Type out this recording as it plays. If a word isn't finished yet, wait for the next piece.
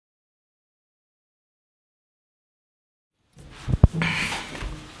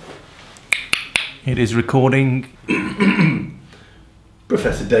It is recording.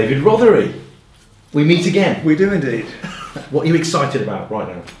 Professor David Rothery, we meet again. We do indeed. What are you excited about right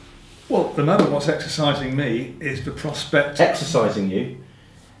now? Well, at the moment what's exercising me is the prospect... Exercising you?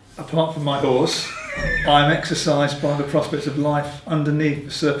 Apart from my horse, I'm exercised by the prospect of life underneath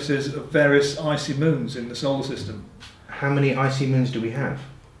the surfaces of various icy moons in the solar system. How many icy moons do we have?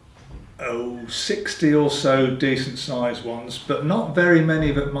 60 or so decent sized ones, but not very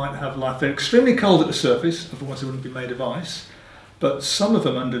many that might have life. They're extremely cold at the surface, otherwise they wouldn't be made of ice. But some of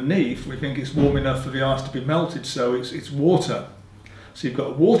them underneath, we think it's warm enough for the ice to be melted, so it's water. So you've got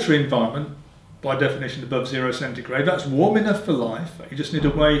a watery environment, by definition above 0 centigrade. That's warm enough for life. You just need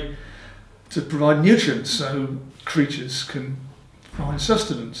a way to provide nutrients so creatures can find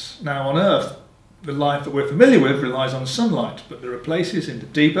sustenance. Now on Earth, the life that we're familiar with relies on sunlight, but there are places in the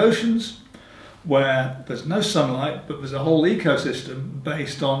deep oceans where there's no sunlight, but there's a whole ecosystem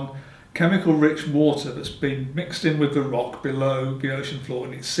based on chemical-rich water that's been mixed in with the rock below the ocean floor,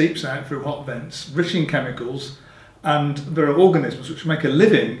 and it seeps out through hot vents, rich in chemicals, and there are organisms which make a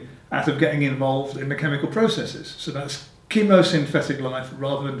living out of getting involved in the chemical processes. So that's chemosynthetic life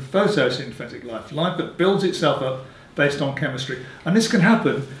rather than photosynthetic life, life that builds itself up based on chemistry. And this can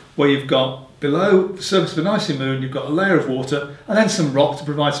happen where you've got below the surface of an icy moon, you've got a layer of water and then some rock to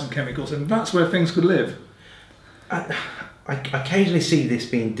provide some chemicals, and that's where things could live. I occasionally see this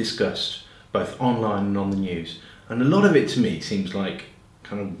being discussed both online and on the news, and a lot of it to me seems like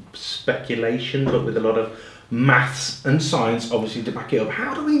kind of speculation, but with a lot of maths and science obviously to back it up.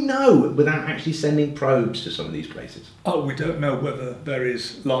 How do we know without actually sending probes to some of these places? Oh, we don't know whether there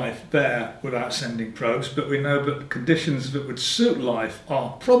is life there without sending probes, but we know that conditions that would suit life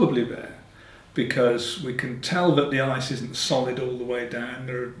are probably there, because we can tell that the ice isn't solid all the way down.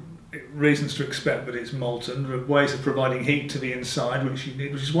 There are reasons to expect that it's molten. There are ways of providing heat to the inside which you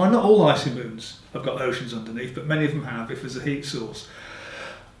need, which is why not all icy moons have got oceans underneath, but many of them have if there's a heat source.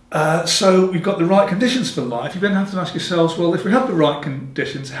 So we've got the right conditions for life. You then have to ask yourselves, well, if we have the right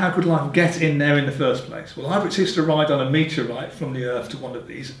conditions, how could life get in there in the first place? Well, either it's hitched a ride on a meteorite from the Earth to one of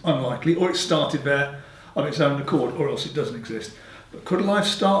these, unlikely, or it started there on its own accord, or else it doesn't exist. But could life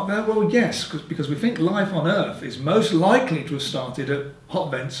start there? Well, yes, because we think life on Earth is most likely to have started at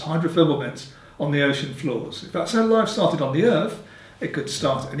hot vents, hydrothermal vents, on the ocean floors. If that's how life started on the Earth, it could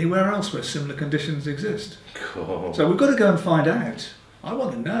start anywhere else where similar conditions exist. Cool. So we've got to go and find out. I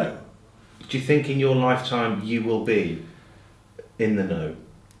want to know. Do you think in your lifetime you will be in the know?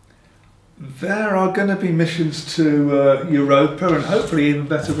 There are going to be missions to Europa, and hopefully even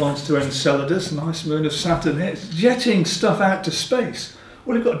better ones to Enceladus, nice moon of Saturn here. It's jetting stuff out to space.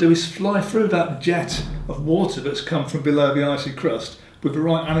 All you've got to do is fly through that jet of water that's come from below the icy crust with the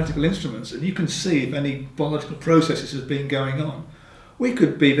right analytical instruments, and you can see if any biological processes have been going on. We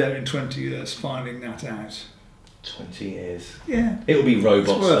could be there in 20 years finding that out. 20 years. Yeah. It'll be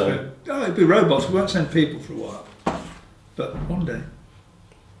robots though. It. Oh, it'll be robots. We won't send people for a while. But one day.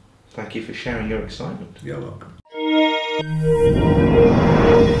 Thank you for sharing your excitement. You're welcome.